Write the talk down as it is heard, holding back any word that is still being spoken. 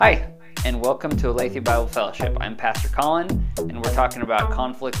Hi, and welcome to Aletheia Bible Fellowship. I'm Pastor Colin, and we're talking about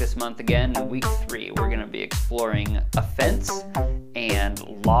conflict this month again. In week 3, we're going to be exploring offense and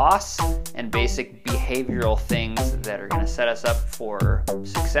loss and basic behavioral things that are going to set us up for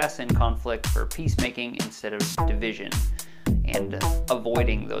success in conflict, for peacemaking instead of division, and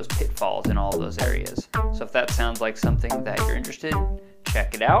avoiding those pitfalls in all those areas. So if that sounds like something that you're interested in,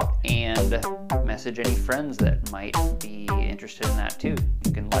 check it out and message any friends that might be interested in that too.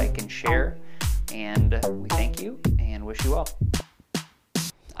 You can like and share, and we thank you and wish you well.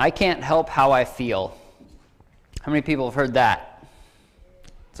 I can't help how I feel. How many people have heard that?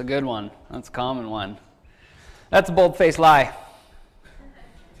 It's a good one. That's a common one. That's a bold-faced lie.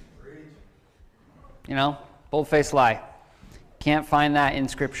 You know, bold-faced lie. Can't find that in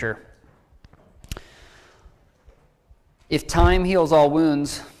Scripture. If time heals all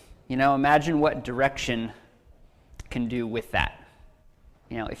wounds, imagine what direction can do with that.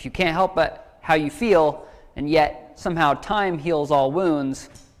 If you can't help but how you feel, and yet somehow time heals all wounds,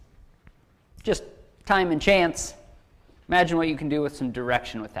 just time and chance, imagine what you can do with some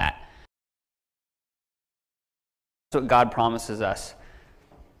direction with that. That's what God promises us.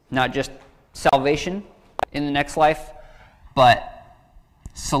 Not just salvation in the next life, but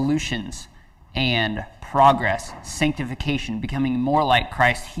solutions and progress, sanctification, becoming more like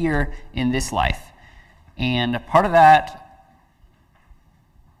Christ here in this life. And part of that,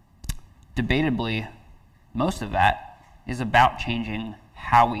 debatably, most of that, is about changing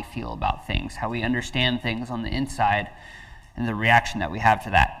how we feel about things, how we understand things on the inside, and the reaction that we have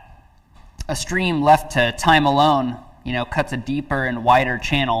to that. A stream left to time alone, cuts a deeper and wider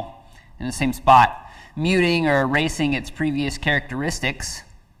channel in the same spot, muting or erasing its previous characteristics,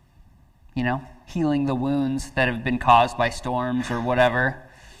 healing the wounds that have been caused by storms or whatever.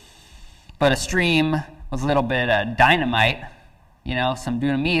 But a stream with a little bit of dynamite, some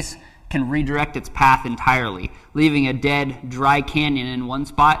dunamis, can redirect its path entirely, leaving a dead, dry canyon in one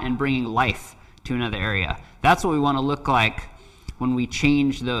spot and bringing life to another area. That's what we want to look like when we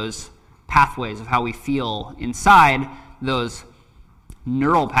change those pathways of how we feel inside, those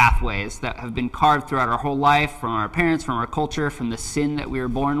neural pathways that have been carved throughout our whole life, from our parents, from our culture, from the sin that we were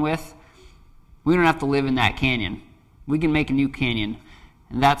born with. We don't have to live in that canyon. We can make a new canyon,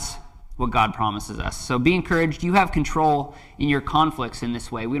 and that's what God promises us. So be encouraged. You have control in your conflicts in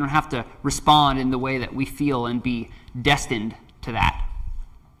this way. We don't have to respond in the way that we feel and be destined to that.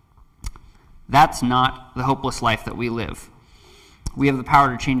 That's not the hopeless life that we live. We have the power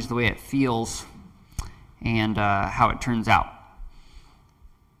to change the way it feels and how it turns out.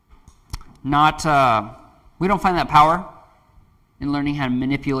 We don't find that power in learning how to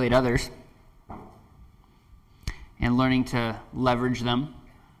manipulate others and learning to leverage them,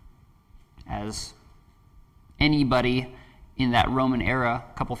 as anybody in that Roman era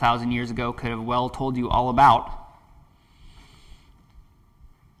a couple thousand years ago could have well told you all about.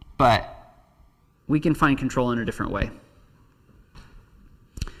 But we can find control in a different way.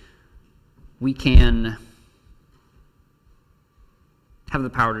 We can have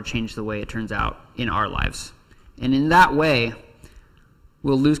the power to change the way it turns out in our lives. And in that way,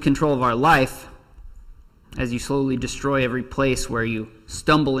 we'll lose control of our life as you slowly destroy every place where you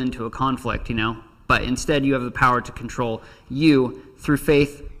stumble into a conflict, But instead, you have the power to control you through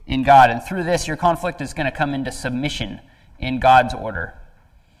faith in God. And through this, your conflict is going to come into submission in God's order.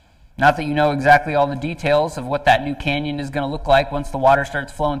 Not that you know exactly all the details of what that new canyon is going to look like once the water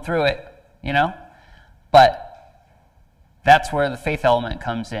starts flowing through it, But that's where the faith element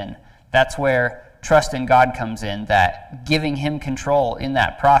comes in. That's where trust in God comes in, that giving Him control in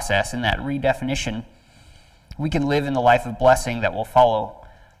that process, in that redefinition, we can live in the life of blessing that will follow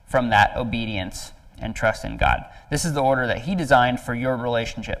from that obedience and trust in God. This is the order that He designed for your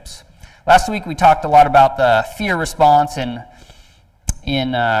relationships. Last week we talked a lot about the fear response and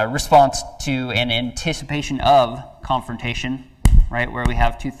in response to an anticipation of confrontation, right, where we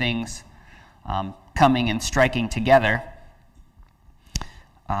have two things coming and striking together.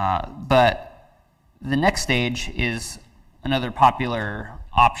 But the next stage is another popular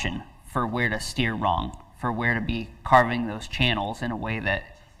option for where to steer wrong, for where to be carving those channels in a way that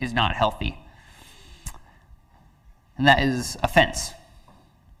is not healthy. And that is offense.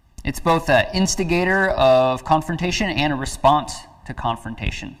 It's both an instigator of confrontation and a response to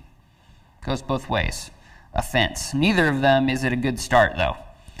confrontation. It goes both ways. Offense. Neither of them is at a good start, though.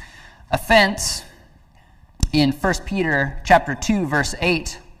 Offense, in 1 Peter chapter 2, verse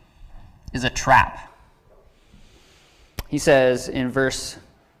 8, is a trap. He says in verse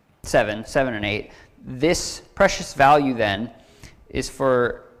 7 and 8, "This precious value then is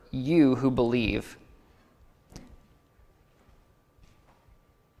for you who believe,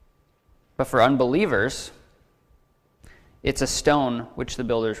 But for unbelievers, it's a stone which the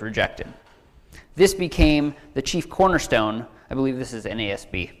builders rejected. This became the chief cornerstone. I believe this is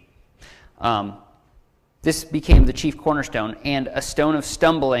NASB. This became the chief cornerstone and a stone of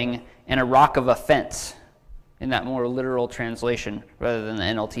stumbling and a rock of offense, in that more literal translation rather than the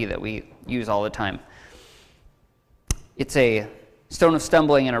NLT that we use all the time. It's a stone of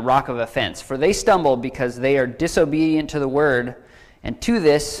stumbling and a rock of offense. For they stumble because they are disobedient to the word, and to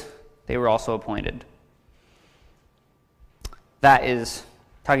this they were also appointed. That is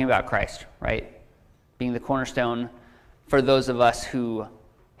talking about Christ, right? Being the cornerstone for those of us who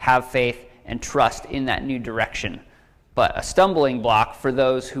have faith and trust in that new direction. But a stumbling block for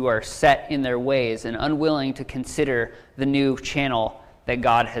those who are set in their ways and unwilling to consider the new channel that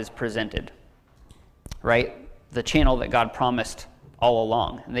God has presented, right? The channel that God promised all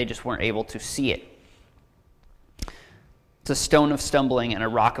along, and they just weren't able to see it. It's a stone of stumbling and a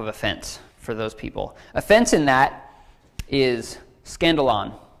rock of offense for those people. Offense in that is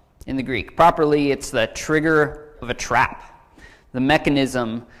scandalon in the Greek. Properly, it's the trigger of a trap, the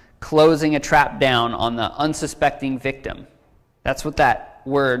mechanism closing a trap down on the unsuspecting victim. That's what that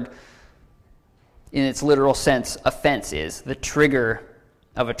word, in its literal sense, offense is, the trigger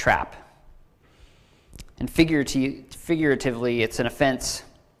of a trap. And figuratively, it's an offense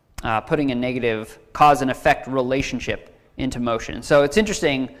putting a negative cause and effect relationship into motion. So it's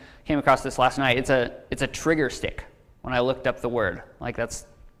interesting, came across this last night, it's a trigger stick when I looked up the word. Like, that's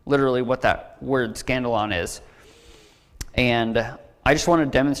literally what that word scandalon is. And I just want to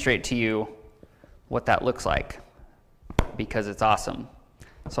demonstrate to you what that looks like, because it's awesome.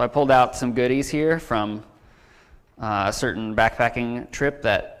 So I pulled out some goodies here from a certain backpacking trip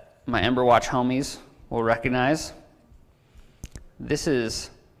that my Ember Watch homies will recognize. This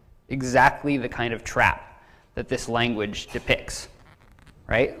is exactly the kind of trap that this language depicts,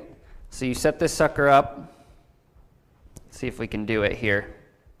 right? So you set this sucker up. Let's see if we can do it here,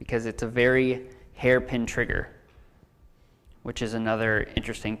 because it's a very hairpin trigger, which is another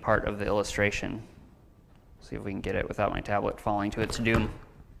interesting part of the illustration. See if we can get it without my tablet falling to its doom.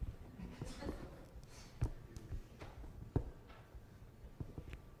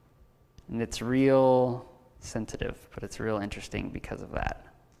 And it's real sensitive, but it's real interesting because of that.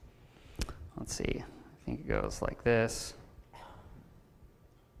 Let's see, I think it goes like this.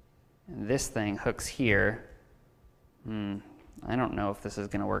 And this thing hooks here. I don't know if this is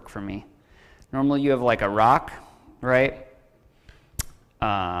gonna work for me. Normally you have like a rock, right?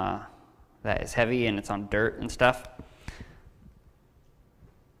 That is heavy and it's on dirt and stuff.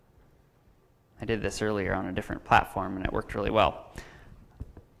 I did this earlier on a different platform and it worked really well.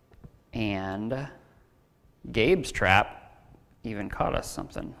 And Gabe's trap even caught us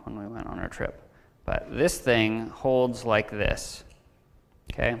something when we went on our trip. But this thing holds like this,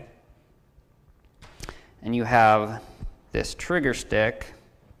 okay? And you have this trigger stick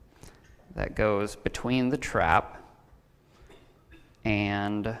that goes between the trap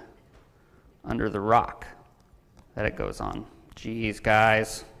and under the rock that it goes on. Jeez,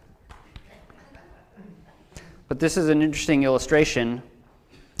 guys. But this is an interesting illustration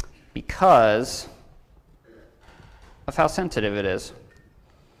because of how sensitive it is.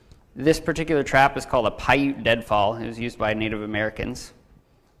 This particular trap is called a Paiute deadfall. It was used by Native Americans.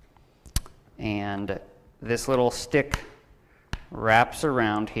 And this little stick wraps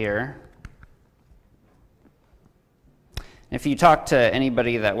around here. If you talk to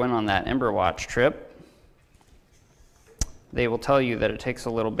anybody that went on that Ember Watch trip, they will tell you that it takes a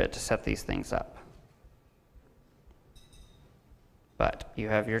little bit to set these things up. But you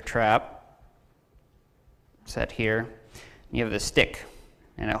have your trap set here. You have the stick,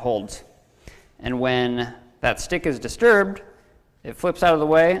 and it holds. And when that stick is disturbed, it flips out of the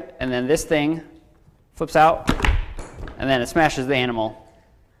way, and then this thing flips out, and then it smashes the animal.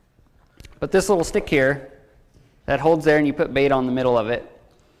 But this little stick here that holds there, and you put bait on the middle of it,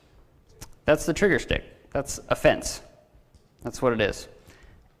 that's the trigger stick. That's a fence. That's what it is.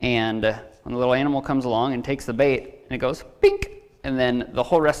 And when the little animal comes along and takes the bait, and it goes pink, and then the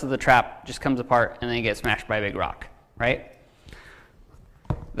whole rest of the trap just comes apart, and then you get smashed by a big rock, right?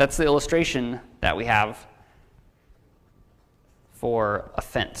 That's the illustration that we have for a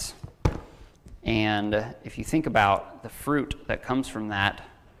fence. And if you think about the fruit that comes from that,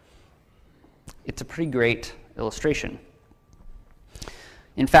 it's a pretty great illustration.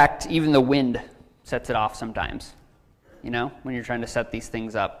 In fact, even the wind sets it off sometimes. You know, when you're trying to set these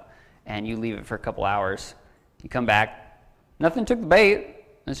things up and you leave it for a couple hours, you come back, nothing took the bait,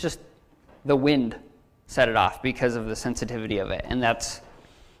 it's just the wind set it off because of the sensitivity of it. And that's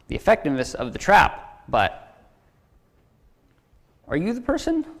the effectiveness of the trap. But are you the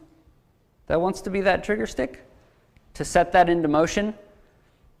person that wants to be that trigger stick? To set that into motion?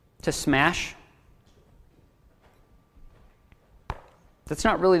 To smash? That's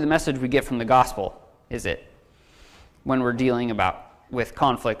not really the message we get from the gospel, is it? When we're dealing with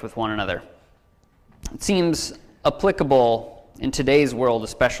conflict with one another. It seems applicable in today's world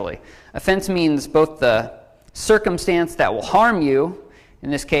especially. Offense means both the circumstance that will harm you, in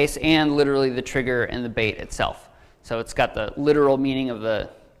this case, and literally the trigger and the bait itself. So it's got the literal meaning of the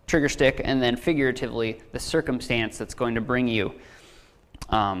trigger stick, and then figuratively the circumstance that's going to bring you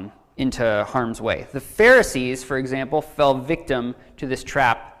into harm's way. The Pharisees, for example, fell victim to this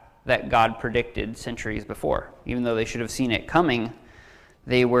trap that God predicted centuries before. Even though they should have seen it coming,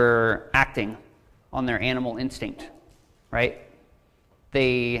 they were acting on their animal instinct, right?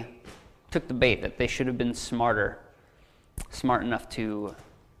 They took the bait that they should have been smart enough to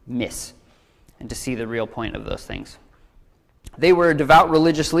miss and to see the real point of those things. They were devout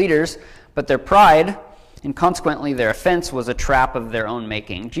religious leaders, but their pride and consequently their offense was a trap of their own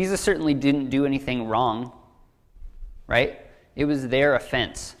making. Jesus certainly didn't do anything wrong, right? It was their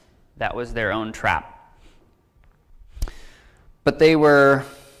offense that was their own trap. But they were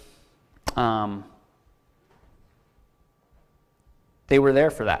there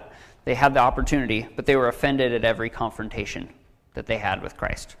for that. They had the opportunity, but they were offended at every confrontation that they had with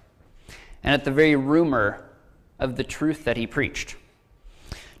Christ. And at the very rumor of the truth that he preached.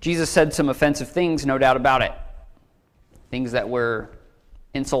 Jesus said some offensive things, no doubt about it. Things that were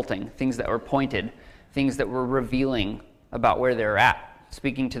insulting, things that were pointed, things that were revealing about where they're at,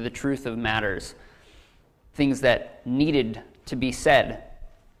 speaking to the truth of matters, things that needed to be said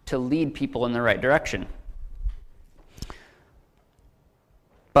to lead people in the right direction.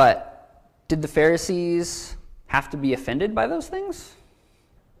 But did the Pharisees have to be offended by those things?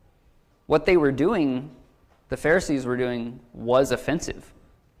 What they were doing, the Pharisees were doing, was offensive.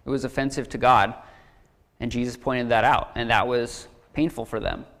 It was offensive to God, and Jesus pointed that out, and that was painful for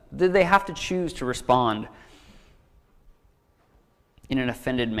them. Did they have to choose to respond in an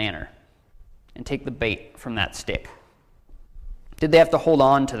offended manner and take the bait from that stick? Did they have to hold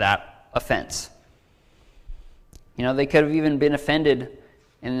on to that offense? You know, they could have even been offended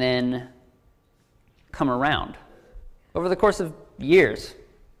and then come around. Over the course of years,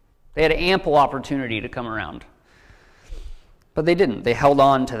 they had ample opportunity to come around. But they didn't. They held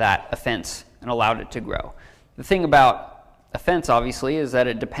on to that offense and allowed it to grow. The thing about offense, obviously, is that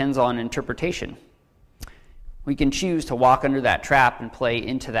it depends on interpretation. We can choose to walk under that trap and play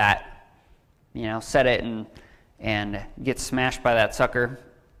into that, set it and get smashed by that sucker.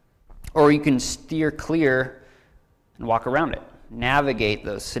 Or you can steer clear and walk around it, navigate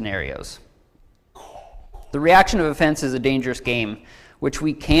those scenarios. The reaction of offense is a dangerous game, which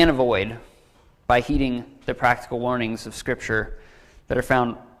we can avoid by heeding the practical warnings of Scripture that are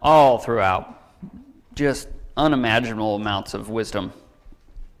found all throughout. Just unimaginable amounts of wisdom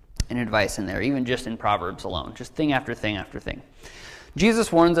and advice in there, even just in Proverbs alone. Just thing after thing after thing.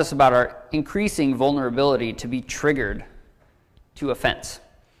 Jesus warns us about our increasing vulnerability to be triggered to offense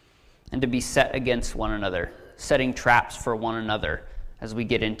and to be set against one another, setting traps for one another as we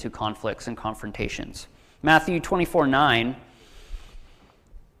get into conflicts and confrontations. Matthew 24:9,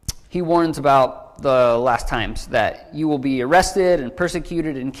 he warns about the last times that you will be arrested and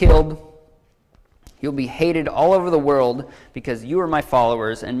persecuted and killed. You'll be hated all over the world because you are my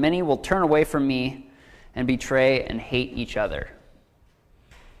followers, and many will turn away from me and betray and hate each other.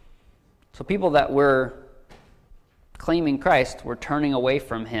 So people that were claiming Christ were turning away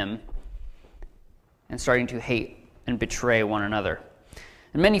from him and starting to hate and betray one another.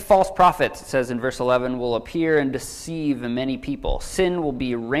 And many false prophets, it says in verse 11, will appear and deceive many people. Sin will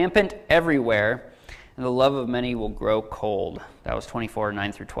be rampant everywhere, and the love of many will grow cold. That was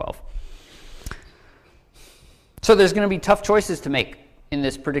 24:9 through 12. So there's going to be tough choices to make in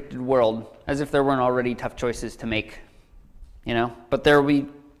this predicted world, as if there weren't already tough choices to make, But there will be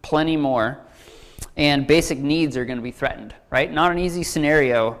plenty more, and basic needs are going to be threatened, right? Not an easy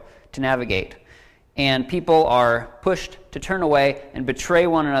scenario to navigate. And people are pushed to turn away and betray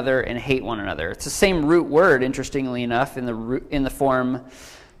one another and hate one another. It's the same root word, interestingly enough, in the form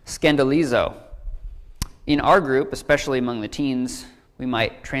scandalizo. In our group, especially among the teens, we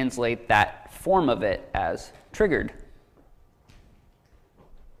might translate that form of it as triggered.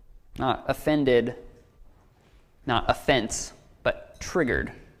 Not offended, not offense, but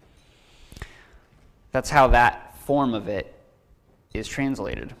triggered. That's how that form of it is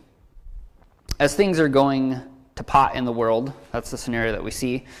translated. As things are going to pot in the world, that's the scenario that we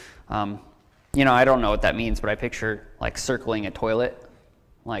see. I don't know what that means, but I picture like circling a toilet.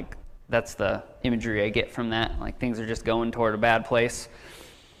 Like that's the imagery I get from that. Like things are just going toward a bad place.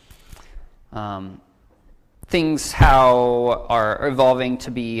 things how are evolving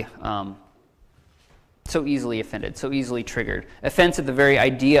to be so easily offended, so easily triggered. Offense at the very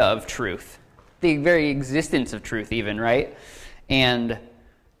idea of truth, the very existence of truth even, right? And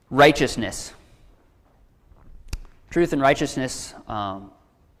righteousness. Truth and righteousness are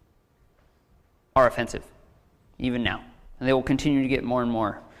offensive, even now. And they will continue to get more and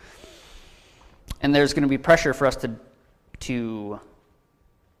more. And there's going to be pressure for us to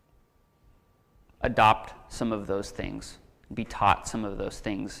adopt some of those things, be taught some of those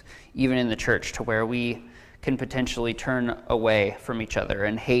things, even in the church, to where we can potentially turn away from each other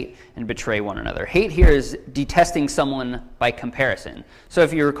and hate and betray one another. Hate here is detesting someone by comparison. So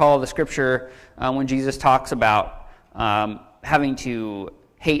if you recall the scripture when Jesus talks about having to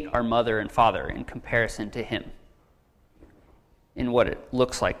hate our mother and father in comparison to him, in what it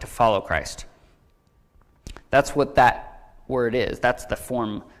looks like to follow Christ. That's what that word is. That's the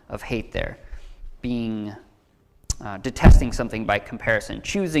form of hate there. Being detesting something by comparison,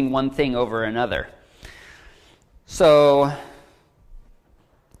 choosing one thing over another. So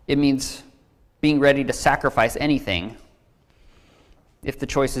it means being ready to sacrifice anything if the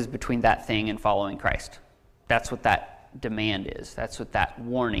choice is between that thing and following Christ. That's what that demand is. That's what that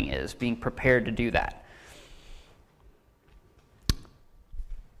warning is, being prepared to do that.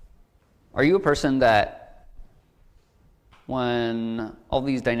 Are you a person that when all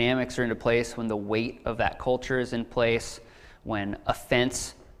these dynamics are into place, when the weight of that culture is in place, when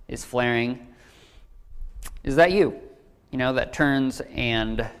offense is flaring, is that you? You know, that turns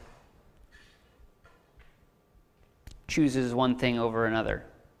and chooses one thing over another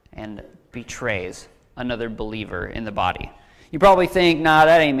and betrays another believer in the body. You probably think, nah,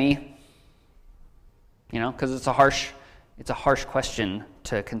 that ain't me. You know, because it's a harsh question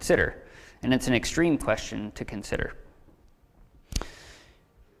to consider. And it's an extreme question to consider. You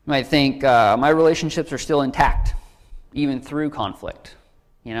might think, my relationships are still intact, even through conflict.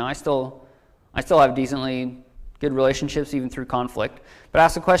 You know, I still have decently good relationships, even through conflict. But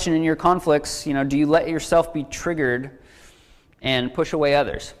ask the question, in your conflicts, you know, do you let yourself be triggered and push away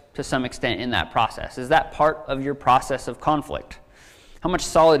others to some extent in that process? Is that part of your process of conflict? How much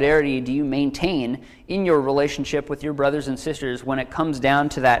solidarity do you maintain in your relationship with your brothers and sisters when it comes down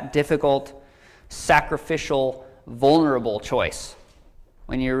to that difficult, sacrificial, vulnerable choice?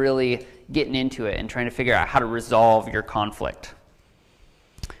 When you're really getting into it and trying to figure out how to resolve your conflict.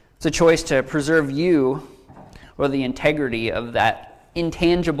 It's a choice to preserve you or the integrity of that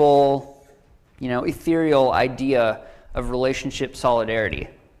intangible, you know, ethereal idea of relationship solidarity.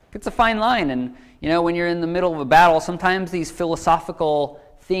 It's a fine line, and you know, when you're in the middle of a battle, sometimes these philosophical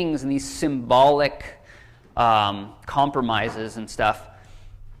things and these symbolic compromises and stuff,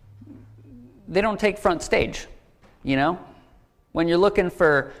 they don't take front stage, you know? When you're looking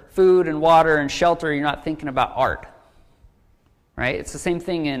for food and water and shelter, you're not thinking about art, right? It's the same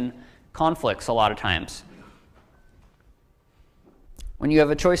thing in conflicts a lot of times. When you have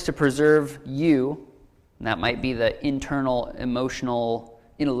a choice to preserve you, and that might be the internal, emotional,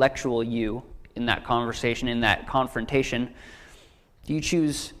 intellectual you, in that conversation, in that confrontation, do you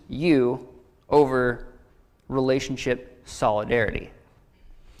choose you over relationship solidarity?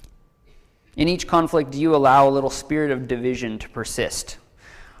 In each conflict, do you allow a little spirit of division to persist?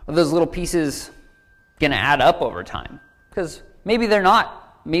 Are those little pieces going to add up over time? Because maybe they're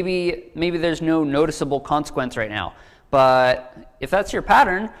not. Maybe there's no noticeable consequence right now. But if that's your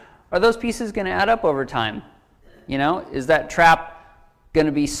pattern, are those pieces going to add up over time? You know, is that trap going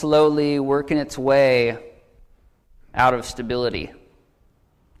to be slowly working its way out of stability?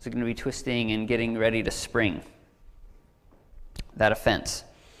 Is it going to be twisting and getting ready to spring? That offense.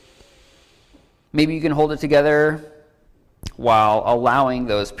 Maybe you can hold it together while allowing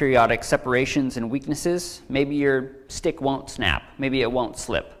those periodic separations and weaknesses. Maybe your stick won't snap. Maybe it won't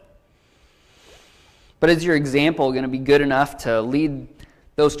slip. But is your example going to be good enough to lead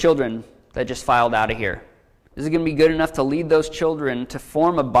those children that just filed out of here? Is it going to be good enough to lead those children to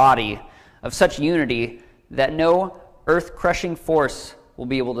form a body of such unity that no earth-crushing force will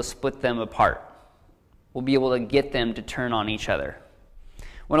be able to split them apart? Will be able to get them to turn on each other?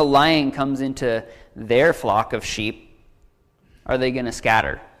 When a lion comes into their flock of sheep, are they going to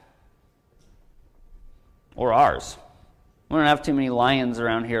scatter? Or ours? We don't have too many lions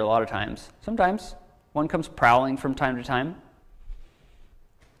around here a lot of times. Sometimes one comes prowling from time to time.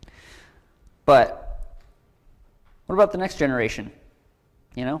 But what about the next generation?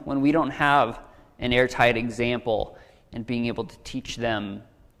 You know, when we don't have an airtight example and being able to teach them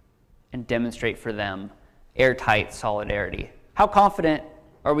and demonstrate for them airtight solidarity, how confident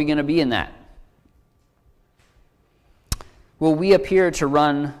are we going to be in that? Will we appear to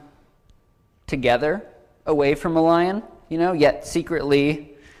run together away from a lion, yet secretly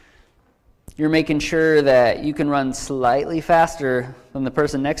you're making sure that you can run slightly faster than the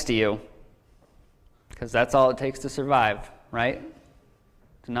person next to you, because that's all it takes to survive, right?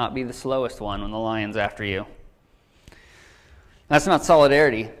 To not be the slowest one when the lion's after you. That's not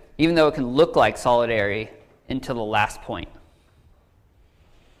solidarity, even though it can look like solidarity until the last point.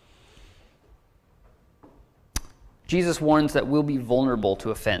 Jesus warns that we'll be vulnerable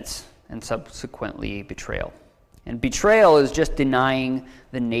to offense and subsequently betrayal. And betrayal is just denying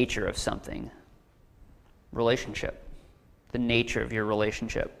the nature of something. Relationship. The nature of your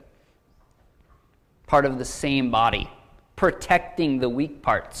relationship. Part of the same body. Protecting the weak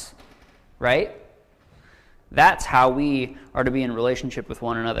parts. Right? That's how we are to be in relationship with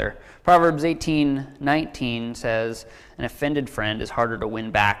one another. Proverbs 18:19 says, an offended friend is harder to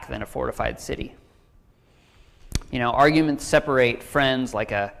win back than a fortified city. Arguments separate friends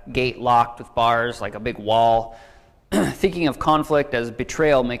like a gate locked with bars, like a big wall. Thinking of conflict as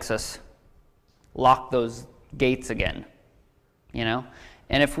betrayal makes us lock those gates again, And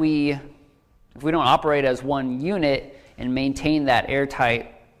if we don't operate as one unit and maintain that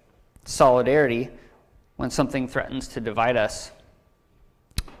airtight solidarity when something threatens to divide us,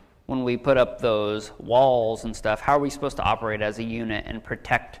 when we put up those walls and stuff, how are we supposed to operate as a unit and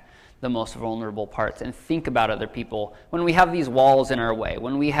protect the most vulnerable parts and think about other people when we have these walls in our way,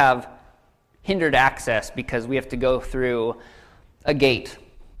 when we have hindered access because we have to go through a gate,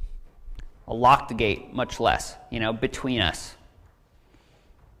 a locked gate, much less, between us.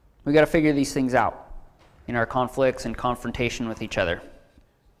 We got to figure these things out in our conflicts and confrontation with each other.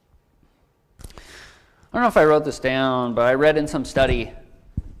 I don't know if I wrote this down, but I read in some study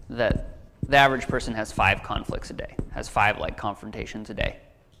that the average person has 5 conflicts a day, has 5 confrontations a day.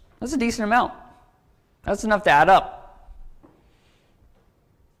 That's a decent amount. That's enough to add up.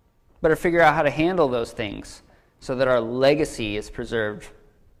 Better figure out how to handle those things so that our legacy is preserved,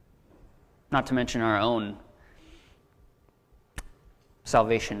 not to mention our own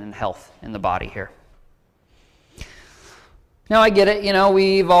salvation and health in the body here. Now I get it,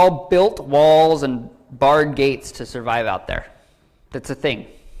 we've all built walls and barred gates to survive out there. That's a thing.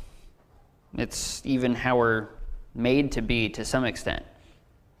 It's even how we're made to be to some extent.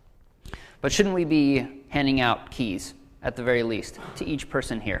 But shouldn't we be handing out keys, at the very least, to each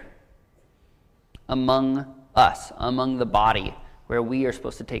person here? Among us, among the body, where we are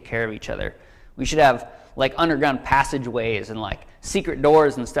supposed to take care of each other. We should have underground passageways and secret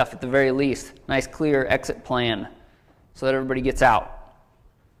doors and stuff at the very least. Nice clear exit plan so that everybody gets out.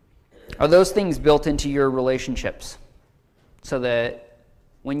 Are those things built into your relationships so that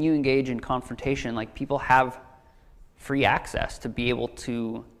when you engage in confrontation, people have free access to be able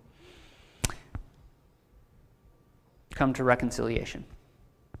to come to reconciliation,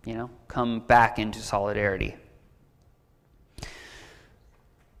 come back into solidarity.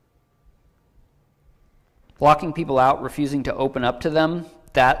 Blocking people out, refusing to open up to them,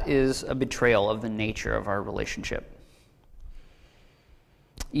 that is a betrayal of the nature of our relationship.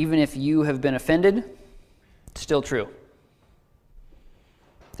 Even if you have been offended, it's still true.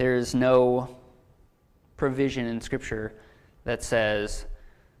 There is no provision in Scripture that says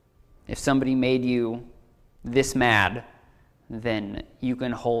if somebody made you this mad, then you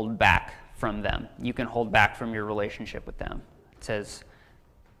can hold back from them. You can hold back from your relationship with them. It says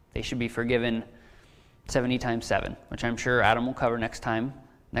they should be forgiven 70 times 7, which I'm sure Adam will cover next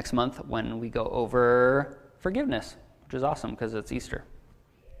month when we go over forgiveness, which is awesome because it's Easter.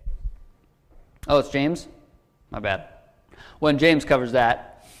 Oh, it's James? My bad. When James covers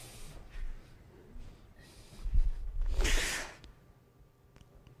that.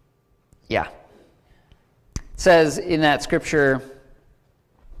 Yeah. It says in that scripture,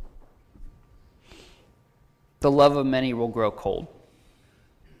 the love of many will grow cold.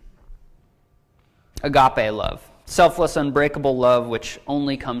 Agape love. Selfless, unbreakable love which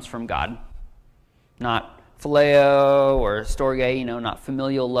only comes from God. Not phileo or storge, not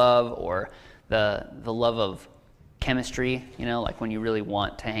familial love or the love of chemistry, when you really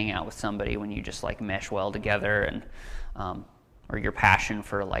want to hang out with somebody, when you just mesh well together, and or your passion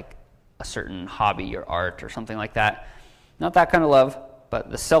for a certain hobby or art or something like that. Not that kind of love,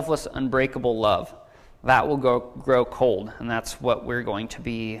 but the selfless, unbreakable love. That will grow cold, and that's what we're going to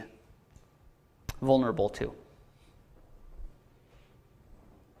be vulnerable to.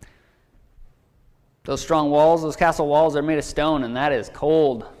 Those strong walls, those castle walls, are made of stone, and that is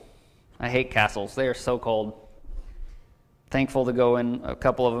cold. I hate castles. They are so cold. Thankful to go in a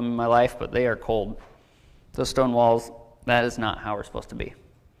couple of them in my life, but they are cold. Those stone walls, that is not how we're supposed to be.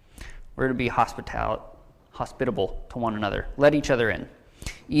 We're to be hospitable to one another. Let each other in.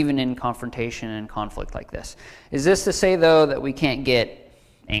 even in confrontation and conflict like this. Is this to say, though, that we can't get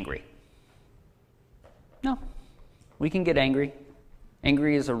angry? No. We can get angry.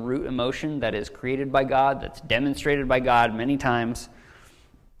 Angry is a root emotion that is created by God, that's demonstrated by God many times.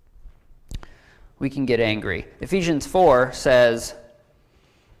 We can get angry. Ephesians 4 says,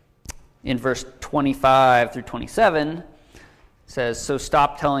 in verse 25 through 27, says, "So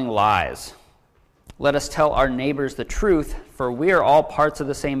stop telling lies. Let us tell our neighbors the truth, for we are all parts of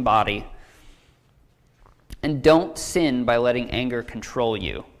the same body. And don't sin by letting anger control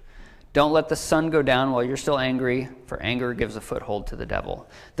you. Don't let the sun go down while you're still angry, for anger gives a foothold to the devil."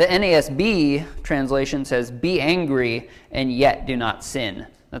 The NASB translation says, "Be angry and yet do not sin."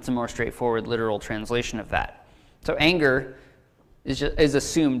 That's a more straightforward literal translation of that. So anger is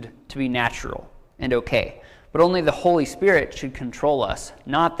assumed to be natural and okay. But only the Holy Spirit should control us,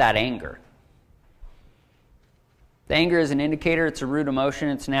 not that anger. The anger is an indicator, it's a root emotion,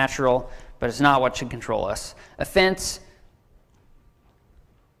 it's natural, but it's not what should control us. Offense,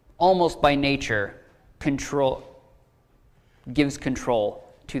 almost by nature, gives control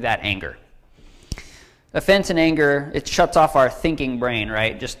to that anger. Offense and anger, it shuts off our thinking brain,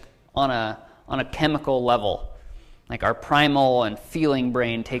 right? Just on a chemical level. Like our primal and feeling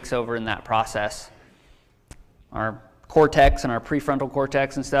brain takes over in that process. Our cortex and our prefrontal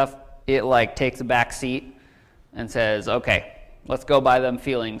cortex and stuff, it like takes a back seat and says, okay, let's go by them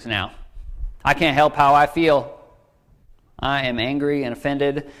feelings now. I can't help how I feel. I am angry and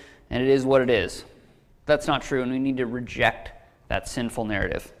offended, and it is what it is. That's not true, and we need to reject that sinful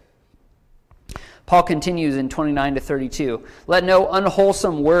narrative. Paul continues in 29 to 32. "Let no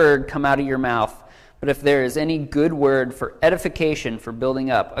unwholesome word come out of your mouth, but if there is any good word for edification, for building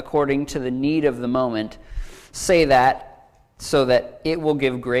up, according to the need of the moment, say that, so that it will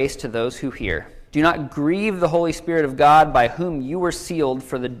give grace to those who hear. Do not grieve the Holy Spirit of God, by whom you were sealed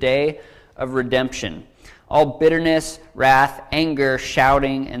for the day of redemption. All bitterness, wrath, anger,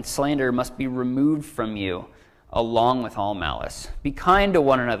 shouting, and slander must be removed from you, along with all malice. Be kind to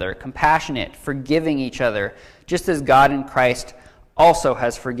one another, compassionate, forgiving each other, just as God in Christ also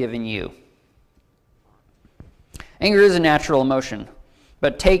has forgiven you." Anger is a natural emotion,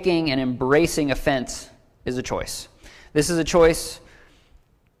 but taking and embracing offense is a choice. This is a choice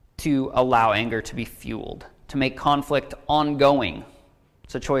to allow anger to be fueled, to make conflict ongoing.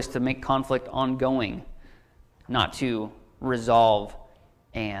 It's a choice to make conflict ongoing, not to resolve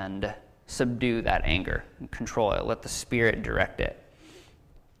and subdue that anger and control it. Let the Spirit direct it.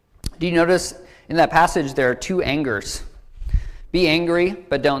 Do you notice in that passage there are two angers? Be angry,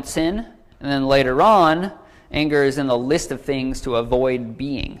 but don't sin. And then later on, anger is in the list of things to avoid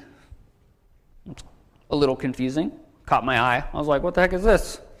being. It's a little confusing. Caught my eye. I was like, what the heck is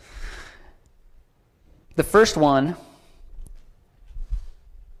this? The first one,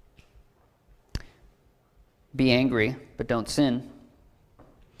 be angry, but don't sin,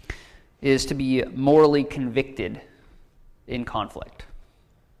 is to be morally convicted in conflict.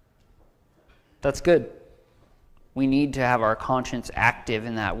 That's good. We need to have our conscience active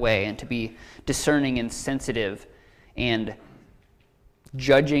in that way and to be discerning and sensitive and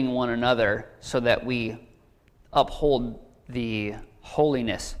judging one another so that we uphold the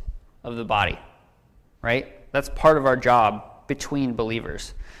holiness of the body, right? That's part of our job between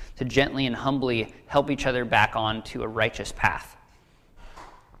believers, to gently and humbly help each other back onto a righteous path.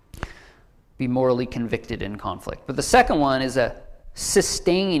 Be morally convicted in conflict. But the second one is a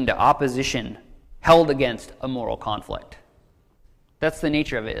sustained opposition held against a moral conflict. That's the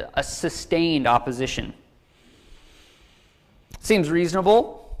nature of it, a sustained opposition. Seems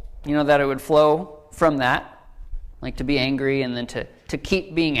reasonable, that it would flow from that, like to be angry and then to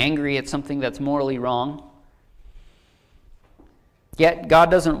keep being angry at something that's morally wrong. Yet God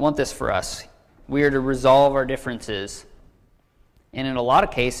doesn't want this for us. We are to resolve our differences. And in a lot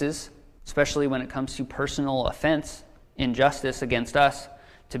of cases, especially when it comes to personal offense, injustice against us,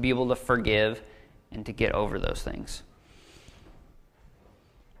 to be able to forgive and to get over those things.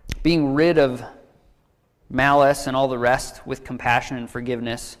 Being rid of malice and all the rest with compassion and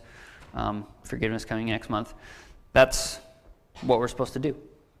forgiveness, forgiveness coming next month, that's what we're supposed to do,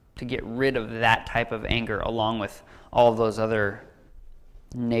 to get rid of that type of anger along with all of those other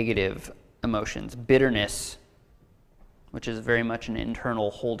negative emotions. Bitterness, which is very much an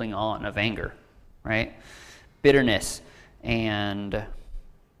internal holding on of anger, right? Bitterness and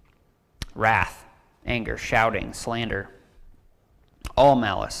wrath, anger, shouting, slander, all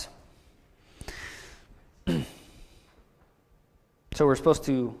malice. So we're supposed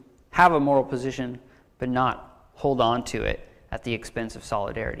to have a moral position, but not hold on to it at the expense of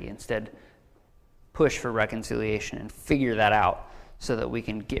solidarity. Instead, push for reconciliation and figure that out so that we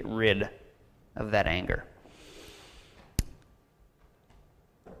can get rid of that anger.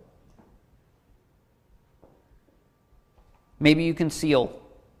 Maybe you conceal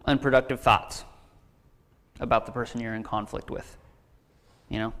unproductive thoughts about the person you're in conflict with.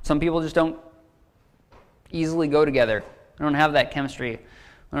 You know, some people just don't easily go together. They don't have that chemistry.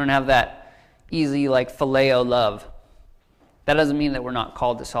 They don't have that easy, like, phileo love. That doesn't mean that we're not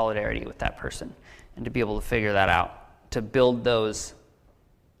called to solidarity with that person and to be able to figure that out, to build those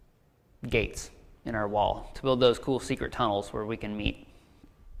gates in our wall, to build those cool secret tunnels where we can meet.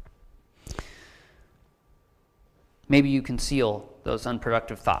 Maybe you conceal those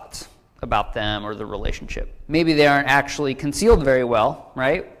unproductive thoughts about them or the relationship. Maybe they aren't actually concealed very well,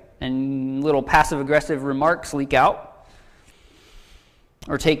 right? And little passive-aggressive remarks leak out.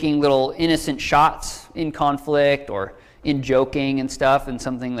 Or taking little innocent shots in conflict or in joking and stuff, and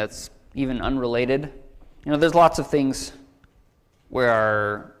something that's even unrelated. You know, there's lots of things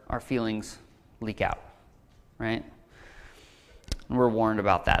where our feelings leak out, right? And we're warned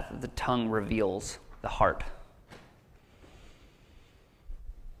about that the tongue reveals the heart.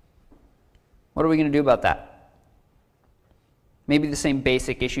 What are we going to do about that? Maybe the same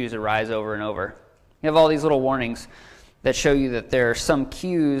basic issues arise over and over. You have all these little warnings that show you that there are some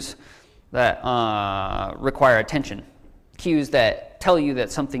cues that require attention, cues that tell you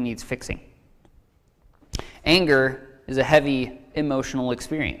that something needs fixing. Anger is a heavy emotional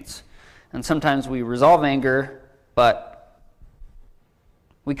experience, and sometimes we resolve anger, but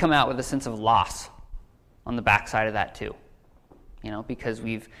we come out with a sense of loss on the backside of that too, you know, because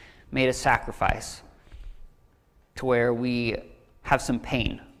we've made a sacrifice to where we have some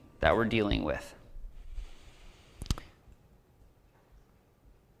pain that we're dealing with.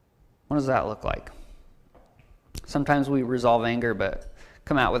 What does that look like? Sometimes we resolve anger but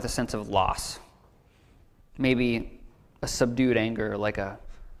come out with a sense of loss. Maybe a subdued anger, like a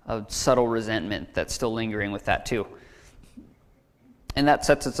subtle resentment that's still lingering with that too. And that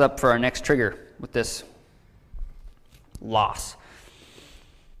sets us up for our next trigger with this loss.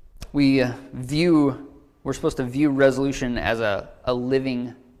 We're supposed to view resolution as a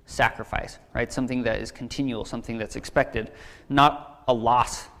living sacrifice, right? Something that is continual, something that's expected, not a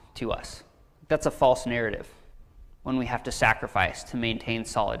loss to us. That's a false narrative when we have to sacrifice to maintain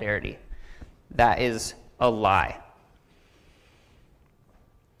solidarity. That is a lie.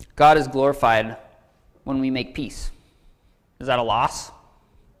 God is glorified when we make peace. Is that a loss? Is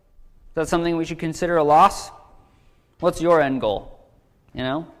that something we should consider a loss? What's your end goal? You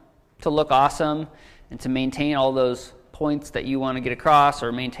know? To look awesome and to maintain all those points that you want to get across,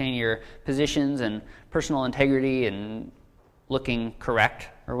 or maintain your positions and personal integrity and looking correct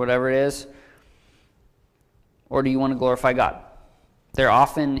or whatever it is? Or do you want to glorify God? They're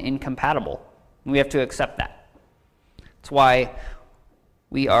often incompatible. We have to accept that. That's why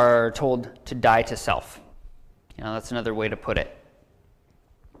we are told to die to self. You know, that's another way to put it.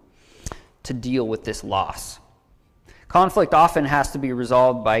 To deal with this loss. Conflict often has to be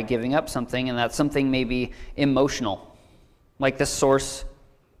resolved by giving up something, and that something may be emotional, like the source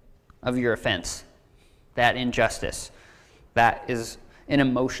of your offense, that injustice. That is an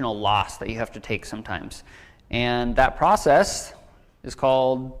emotional loss that you have to take sometimes. And that process is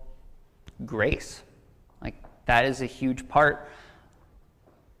called grace. Like, that is a huge part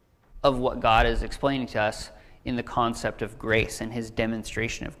of what God is explaining to us in the concept of grace and his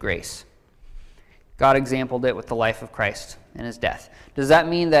demonstration of grace. God exampled it with the life of Christ and his death. Does that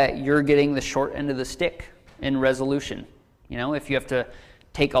mean that you're getting the short end of the stick in resolution? You know, if you have to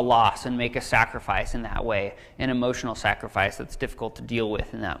take a loss and make a sacrifice in that way, an emotional sacrifice that's difficult to deal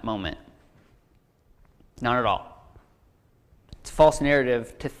with in that moment. Not at all. It's a false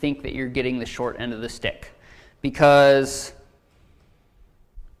narrative to think that you're getting the short end of the stick, because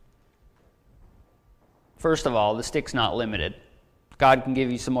first of all, the stick's not limited. God can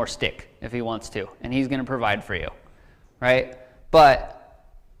give you some more stick if he wants to, and he's going to provide for you, right? But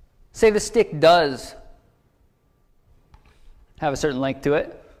say the stick does have a certain length to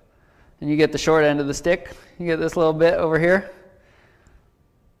it, and you get the short end of the stick, you get this little bit over here.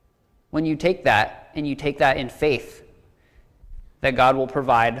 When you take that, and you take that in faith, that God will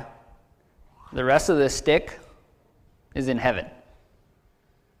provide, the rest of this stick is in heaven,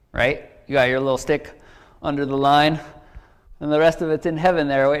 right? You got your little stick under the line, and the rest of it's in heaven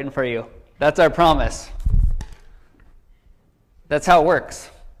there waiting for you. That's our promise. That's how it works.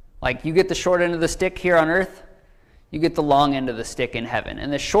 Like, you get the short end of the stick here on earth, you get the long end of the stick in heaven.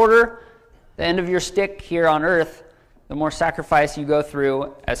 And the shorter the end of your stick here on earth, the more sacrifice you go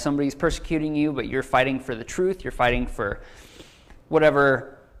through as somebody's persecuting you, but you're fighting for the truth, you're fighting for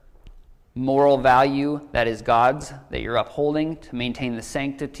whatever moral value that is God's, that you're upholding, to maintain the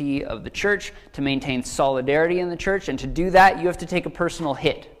sanctity of the church, to maintain solidarity in the church, and to do that, you have to take a personal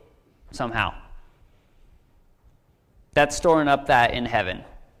hit somehow. That's storing up that in heaven.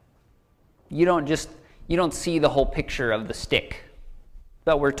 You don't see the whole picture of the stick,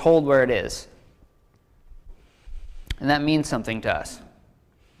 but we're told where it is. And that means something to us.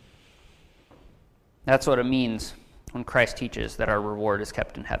 That's what it means when Christ teaches that our reward is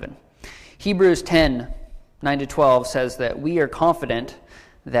kept in heaven. Hebrews 10, 9-12 says that we are confident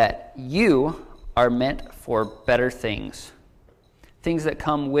that you are meant for better things, things that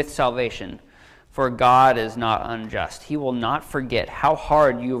come with salvation. For God is not unjust. He will not forget how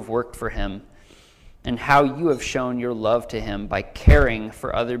hard you have worked for him and how you have shown your love to him by caring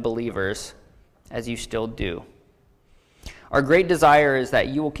for other believers as you still do. Our great desire is that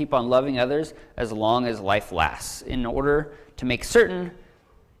you will keep on loving others as long as life lasts, in order to make certain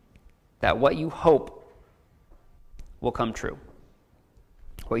that what you hope will come true.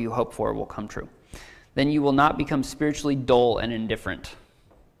 What you hope for will come true. Then you will not become spiritually dull and indifferent.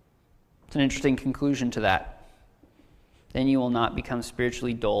 It's an interesting conclusion to that. Then you will not become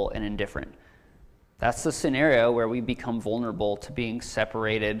spiritually dull and indifferent. That's the scenario where we become vulnerable to being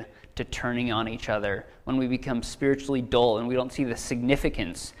separated, to turning on each other, when we become spiritually dull and we don't see the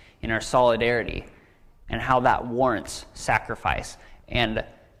significance in our solidarity and how that warrants sacrifice and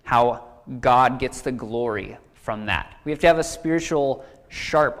how God gets the glory from that. We have to have a spiritual,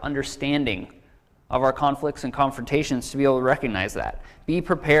 sharp understanding of our conflicts and confrontations to be able to recognize that. Be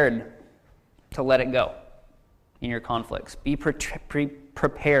prepared to let it go in your conflicts. Be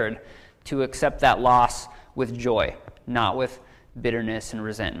prepared to accept that loss with joy, not with bitterness and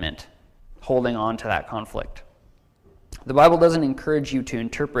resentment, holding on to that conflict. The Bible doesn't encourage you to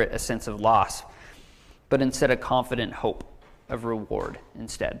interpret a sense of loss, but instead a confident hope of reward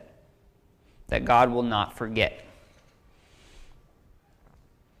instead, that God will not forget.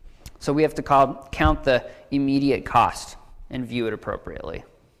 So we have to count the immediate cost and view it appropriately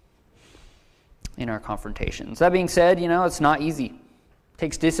in our confrontations. That being said, it's not easy. It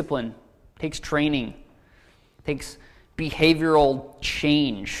takes discipline, it takes training, it takes behavioral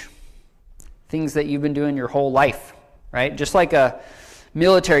change, things that you've been doing your whole life, right? Just like a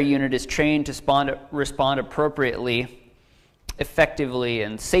military unit is trained to respond appropriately, effectively,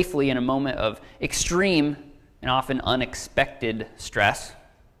 and safely in a moment of extreme and often unexpected stress,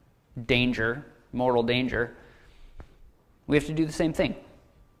 danger, mortal danger, we have to do the same thing.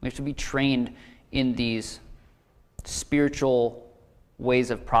 We have to be trained in these spiritual ways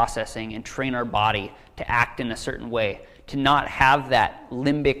of processing and train our body to act in a certain way, to not have that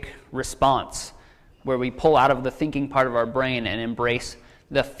limbic response where we pull out of the thinking part of our brain and embrace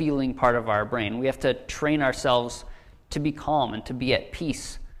the feeling part of our brain. We have to train ourselves to be calm and to be at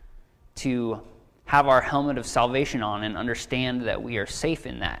peace, to have our helmet of salvation on and understand that we are safe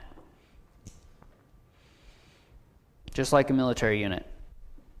in that. Just like a military unit,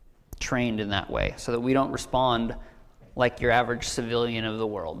 trained in that way, so that we don't respond like your average civilian of the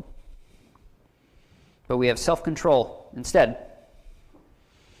world. But we have self-control instead.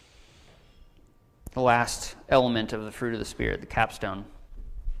 The last element of the fruit of the Spirit, the capstone.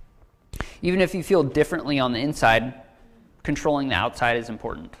 Even if you feel differently on the inside, controlling the outside is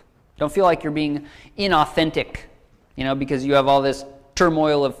important. Don't feel like you're being inauthentic, because you have all this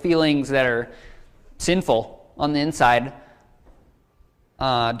turmoil of feelings that are sinful on the inside.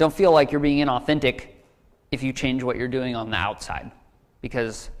 Don't feel like you're being inauthentic if you change what you're doing on the outside,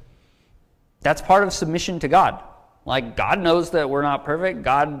 because that's part of submission to God. Like, God knows that we're not perfect.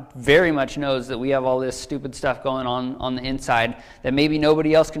 God very much knows that we have all this stupid stuff going on the inside that maybe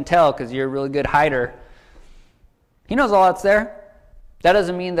nobody else can tell because you're a really good hider. He knows all that's there. That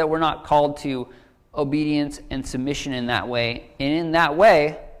doesn't mean that we're not called to obedience and submission in that way. And in that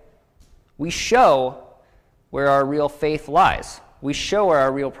way, we show where our real faith lies. We show where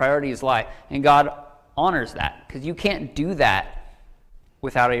our real priorities lie. And God honors that, because you can't do that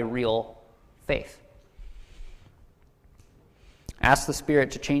without a real faith. Ask the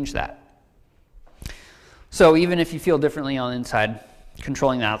Spirit to change that. So even if you feel differently on the inside,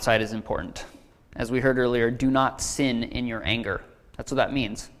 controlling the outside is important. As we heard earlier, do not sin in your anger. That's what that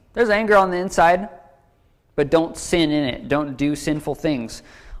means. There's anger on the inside, but don't sin in it. Don't do sinful things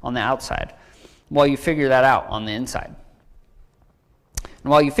on the outside while you figure that out on the inside. And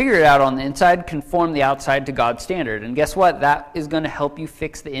while you figure it out on the inside, conform the outside to God's standard. And guess what? That is going to help you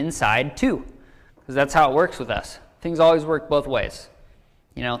fix the inside too, because that's how it works with us. Things always work both ways.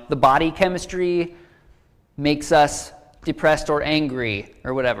 The body chemistry makes us depressed or angry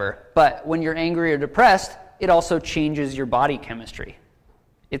or whatever. But when you're angry or depressed, it also changes your body chemistry.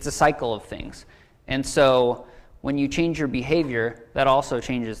 It's a cycle of things. And so when you change your behavior, that also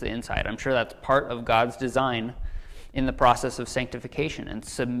changes the inside. I'm sure that's part of God's design in the process of sanctification and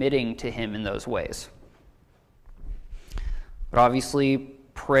submitting to him in those ways. But obviously,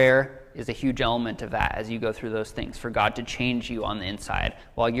 prayer is a huge element of that as you go through those things, for God to change you on the inside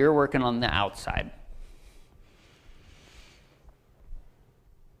while you're working on the outside.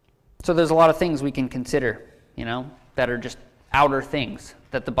 So there's a lot of things we can consider, that are just outer things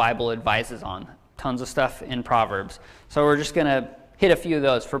that the Bible advises on. Tons of stuff in Proverbs. So we're just going to hit a few of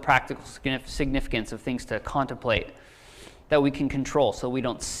those for practical significance of things to contemplate that we can control so we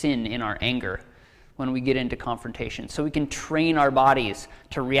don't sin in our anger when we get into confrontation. So we can train our bodies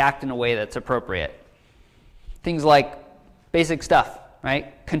to react in a way that's appropriate. Things like basic stuff,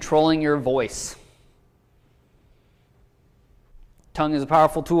 right? Controlling your voice. Tongue is a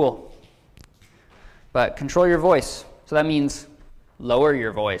powerful tool. But control your voice. So that means lower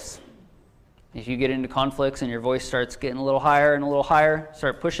your voice. If you get into conflicts and your voice starts getting a little higher,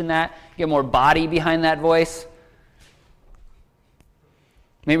 start pushing that. Get more body behind that voice.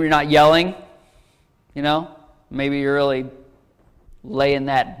 Maybe you're not yelling, Maybe you're really laying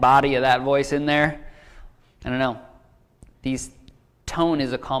that body of that voice in there. I don't know. Tone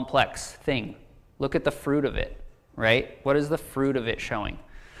is a complex thing. Look at the fruit of it, right? What is the fruit of it showing?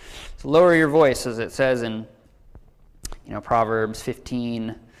 So lower your voice, as it says in Proverbs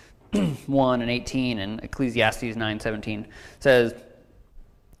 15, 1 and 18, and Ecclesiastes 9:17 says,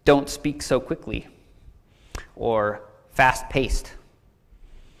 don't speak so quickly or fast-paced.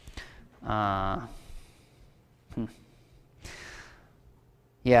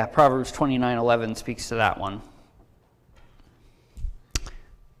 Proverbs 29:11 speaks to that one.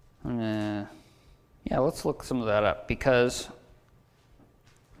 Let's look some of that up because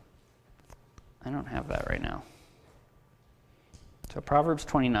I don't have that right now. So Proverbs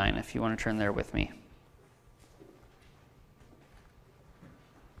 29, if you want to turn there with me.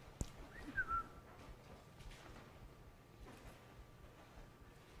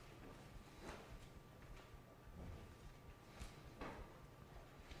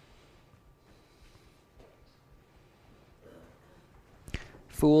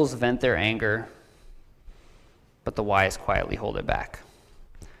 Fools vent their anger, but the wise quietly hold it back.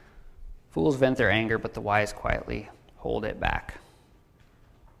 Fools vent their anger, but the wise quietly hold it back.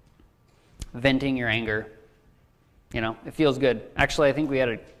 Venting your anger, it feels good. Actually, I think we had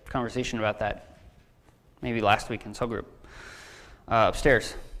a conversation about that maybe last week in cell group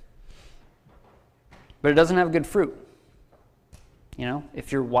upstairs. But it doesn't have good fruit.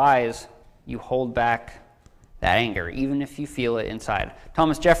 If you're wise, you hold back that anger, even if you feel it inside.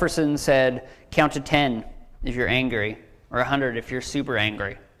 Thomas Jefferson said, count to 10 if you're angry, or 100 if you're super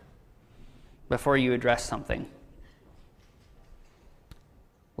angry, before you address something.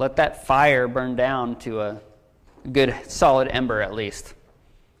 Let that fire burn down to a good solid ember at least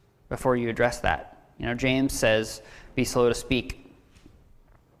before you address that. James says, be slow to speak.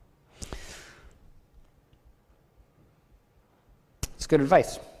 It's good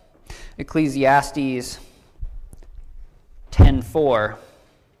advice. Ecclesiastes 10:4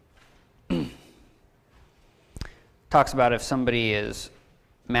 talks about if somebody is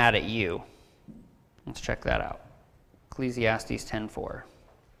mad at you. Let's check that out. Ecclesiastes 10:4.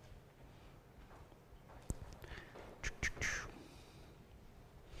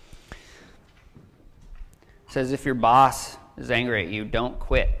 Says if your boss is angry at you, don't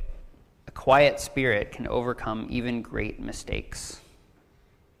quit. A quiet spirit can overcome even great mistakes.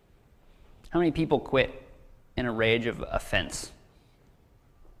 How many people quit in a rage of offense?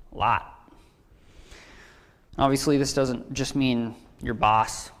 A lot. Obviously, this doesn't just mean your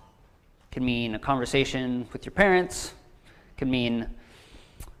boss. It can mean a conversation with your parents. It can mean,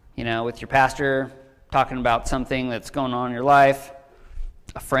 with your pastor, talking about something that's going on in your life.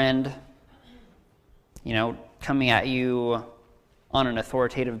 A friend, coming at you on an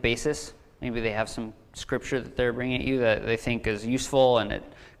authoritative basis. Maybe they have some scripture that they're bringing at you that they think is useful and it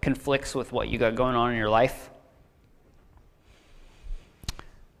conflicts with what you got going on in your life.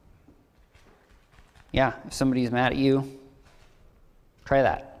 If somebody's mad at you, try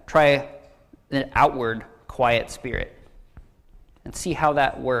that. Try an outward quiet spirit and see how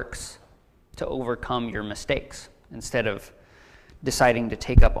that works to overcome your mistakes instead of deciding to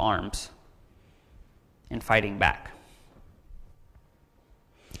take up arms and fighting back.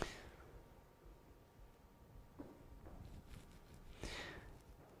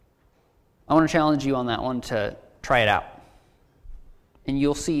 I want to challenge you on that one to try it out. And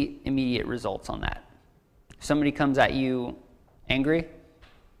you'll see immediate results on that. If somebody comes at you angry,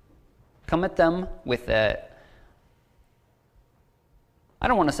 come at them with a I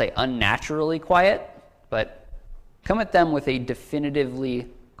don't want to say unnaturally quiet, but come at them with a definitively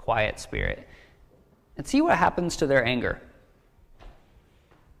quiet spirit and see what happens to their anger.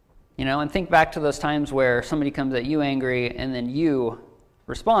 And think back to those times where somebody comes at you angry and then you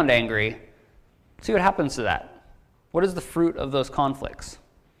respond angry. See what happens to that. What is the fruit of those conflicts?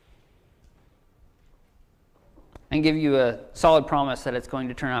 And give you a solid promise that it's going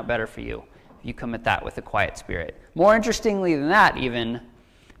to turn out better for you if you come at that with a quiet spirit. More interestingly than that, even,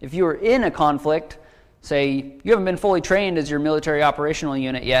 if you were in a conflict, say you haven't been fully trained as your military operational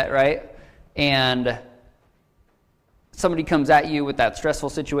unit yet, right? And somebody comes at you with that stressful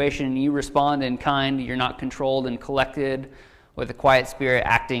situation and you respond in kind, you're not controlled and collected with a quiet spirit,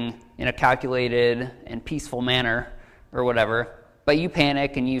 acting in a calculated and peaceful manner or whatever, but you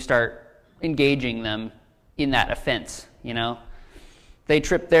panic and you start engaging them in that offense, They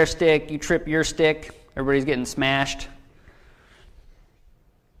trip their stick, you trip your stick, everybody's getting smashed.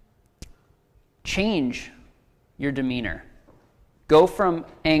 Change your demeanor. Go from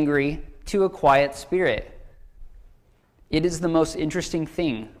angry to a quiet spirit. It is the most interesting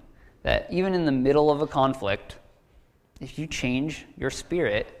thing that even in the middle of a conflict, if you change your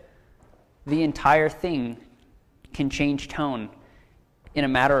spirit, the entire thing can change tone in a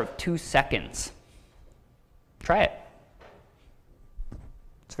matter of 2 seconds. Try it.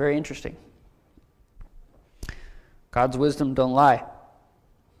 It's very interesting. God's wisdom don't lie.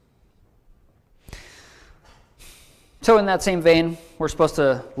 So in that same vein, we're supposed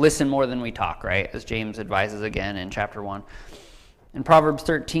to listen more than we talk, right? As James advises again in chapter 1. In Proverbs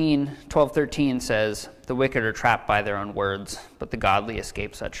 12:13 says, "The wicked are trapped by their own words, but the godly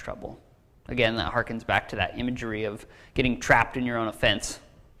escape such trouble." Again, that harkens back to that imagery of getting trapped in your own offense.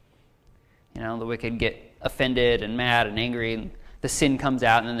 The wicked get offended and mad and angry, and the sin comes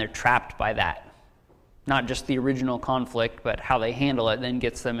out, and then they're trapped by that. Not just the original conflict, but how they handle it then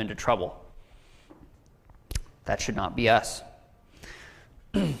gets them into trouble. That should not be us.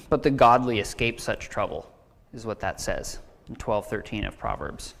 But the godly escape such trouble, is what that says in 12:13 of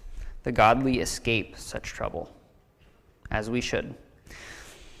Proverbs. The godly escape such trouble, as we should.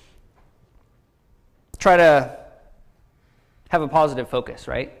 Try to have a positive focus,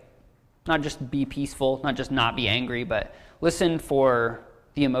 right? Not just be peaceful, not just not be angry, but listen for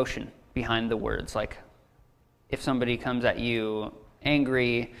the emotion behind the words. Like if somebody comes at you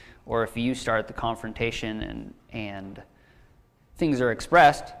angry, or if you start the confrontation and things are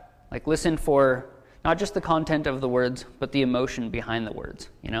expressed, like listen for not just the content of the words, but the emotion behind the words,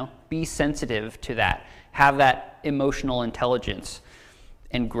 Be sensitive to that. Have that emotional intelligence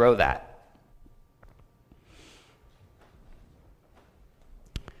and grow that.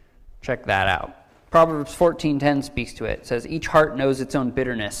 Check that out. Proverbs 14:10 speaks to it. It says, "Each heart knows its own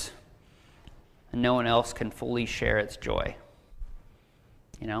bitterness, and no one else can fully share its joy."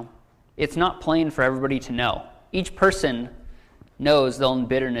 It's not plain for everybody to know. Each person knows their own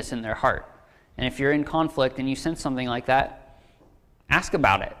bitterness in their heart. And if you're in conflict and you sense something like that, ask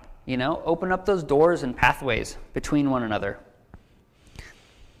about it. Open up those doors and pathways between one another.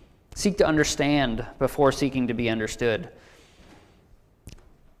 Seek to understand before seeking to be understood.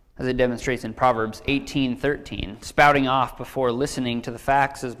 As it demonstrates in Proverbs 18:13, spouting off before listening to the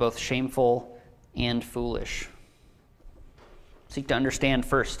facts is both shameful and foolish. Seek to understand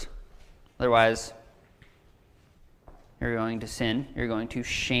first. Otherwise, you're going to sin, you're going to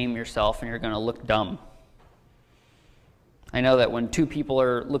shame yourself, and you're going to look dumb. I know that when two people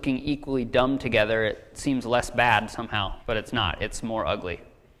are looking equally dumb together, it seems less bad somehow, but it's not. It's more ugly.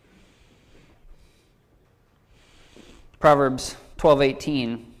 Proverbs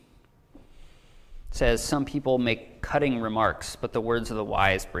 12:18 says, "Some people make cutting remarks, but the words of the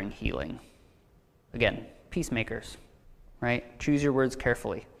wise bring healing." Again, peacemakers, right? Choose your words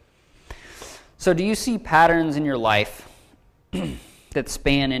carefully. So do you see patterns in your life that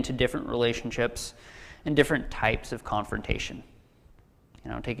span into different relationships and different types of confrontation?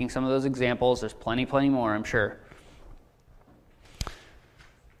 Taking some of those examples, there's plenty more, I'm sure.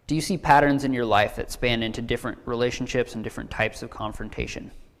 Do you see patterns in your life that span into different relationships and different types of confrontation?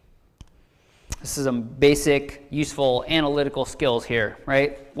 This is some basic, useful analytical skills here,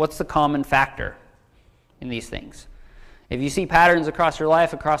 right? What's the common factor in these things? If you see patterns across your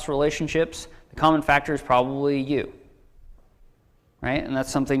life, across relationships, the common factor is probably you, right? And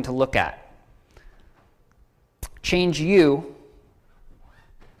that's something to look at. Change you.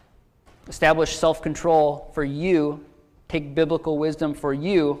 Establish self-control for you. Take biblical wisdom for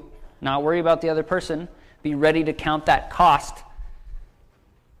you. Not worry about the other person. Be ready to count that cost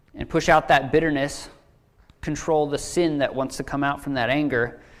and push out that bitterness. Control the sin that wants to come out from that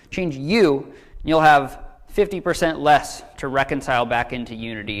anger. Change you, and you'll have 50% less to reconcile back into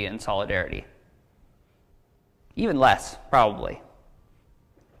unity and solidarity. Even less, probably.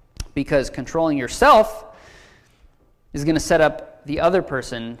 Because controlling yourself is going to set up the other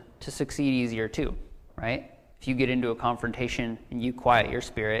person to succeed easier too, right? If you get into a confrontation and you quiet your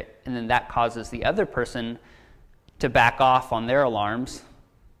spirit, and then that causes the other person to back off on their alarms,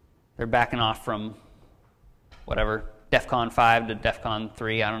 they're backing off from whatever, DEFCON 5 to DEFCON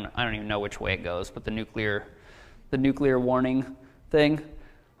 3. I don't even know which way it goes, but the nuclear warning thing,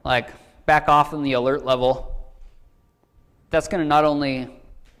 like back off on the alert level. That's going to not only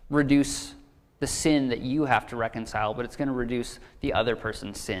reduce the sin that you have to reconcile, but it's going to reduce the other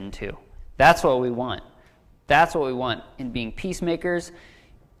person's sin too. That's what we want. That's what we want in being peacemakers,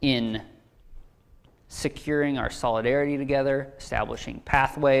 in securing our solidarity together, establishing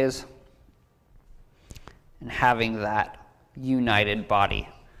pathways, and having that united body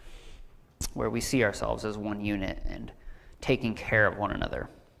where we see ourselves as one unit and taking care of one another.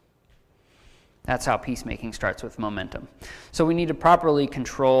 That's how peacemaking starts, with momentum. So we need to properly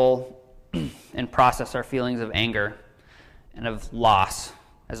control and process our feelings of anger and of loss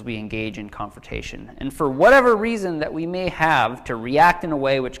as we engage in confrontation. And for whatever reason that we may have to react in a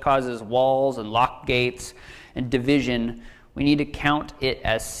way which causes walls and locked gates and division, we need to count it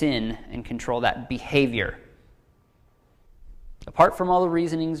as sin and control that behavior. Apart from all the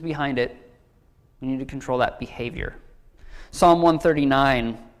reasonings behind it, we need to control that behavior. Psalm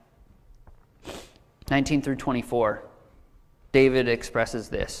 139, 19 through 24, David expresses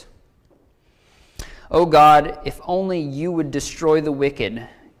this. "O God, if only you would destroy the wicked.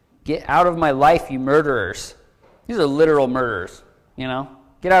 Get out of my life, you murderers." These are literal murderers, you know?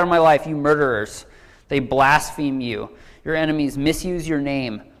 Get out of my life, you murderers. They blaspheme you. Your enemies misuse your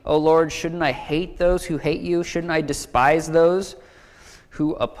name. O Lord, shouldn't I hate those who hate you? Shouldn't I despise those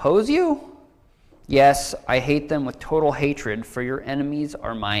who oppose you? Yes, I hate them with total hatred, for your enemies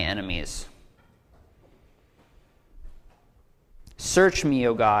are my enemies. Search me,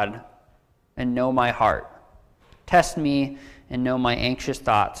 O God, and know my heart. Test me and know my anxious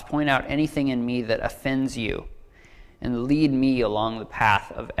thoughts. Point out anything in me that offends you, and lead me along the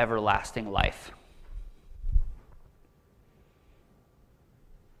path of everlasting life.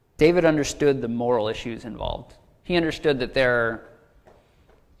 David understood the moral issues involved. He understood that there are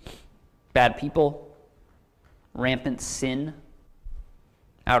bad people, rampant sin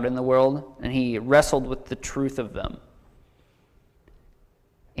out in the world, and he wrestled with the truth of them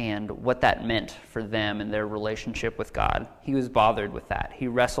and what that meant for them and their relationship with God. He was bothered with that. He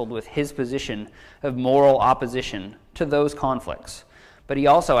wrestled with his position of moral opposition to those conflicts. But he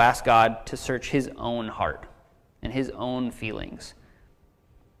also asked God to search his own heart and his own feelings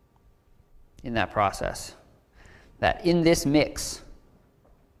in that process. That in this mix,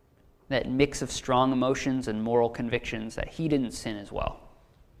 that mix of strong emotions and moral convictions, that he didn't sin as well.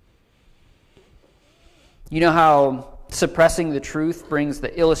 You know how suppressing the truth brings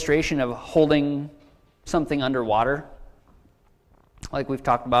the illustration of holding something underwater, like we've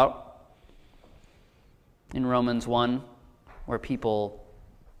talked about in Romans 1, where people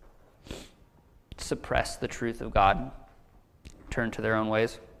suppress the truth of God, turn to their own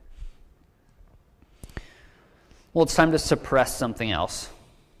ways? Well, it's time to suppress something else,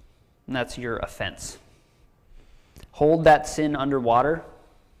 and that's your offense. Hold that sin underwater,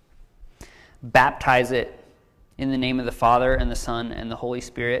 baptize it in the name of the Father and the Son and the Holy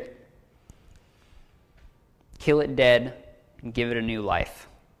Spirit. Kill it dead and give it a new life.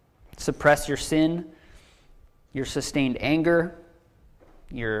 Suppress your sin, your sustained anger,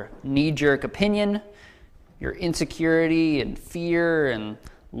 your knee-jerk opinion, your insecurity and fear and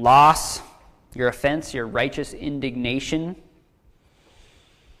loss, your offense, your righteous indignation.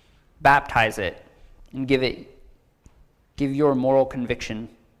 Baptize it and give your moral conviction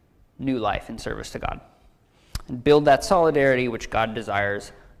new life in service to God. And build that solidarity which God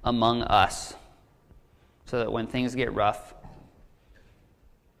desires among us, so that when things get rough,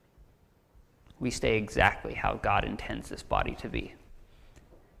 we stay exactly how God intends this body to be.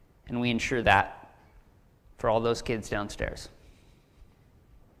 And we ensure that for all those kids downstairs.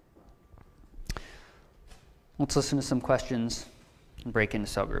 Let's listen to some questions and break into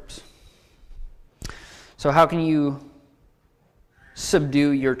cell groups. So how can you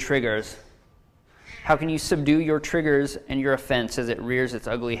subdue your triggers? How can you subdue your triggers and your offense as it rears its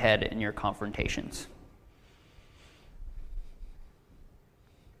ugly head in your confrontations?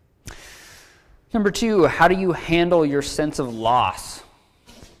 Number 2, how do you handle your sense of loss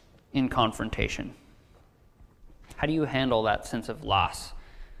in confrontation? How do you handle that sense of loss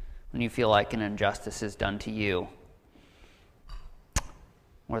when you feel like an injustice is done to you?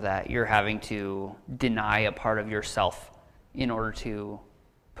 or that you're having to deny a part of yourself in order to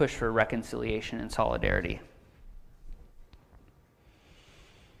push for reconciliation and solidarity.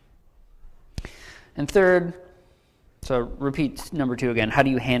 And third, so repeat number 2 again, how do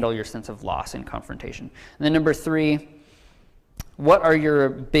you handle your sense of loss in confrontation? And then number 3, what are your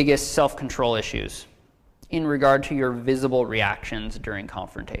biggest self-control issues in regard to your visible reactions during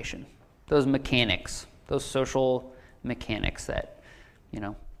confrontation? Those mechanics, those social mechanics that,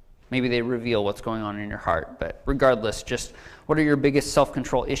 maybe they reveal what's going on in your heart. But regardless, just what are your biggest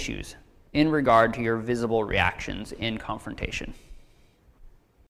self-control issues in regard to your visible reactions in confrontation?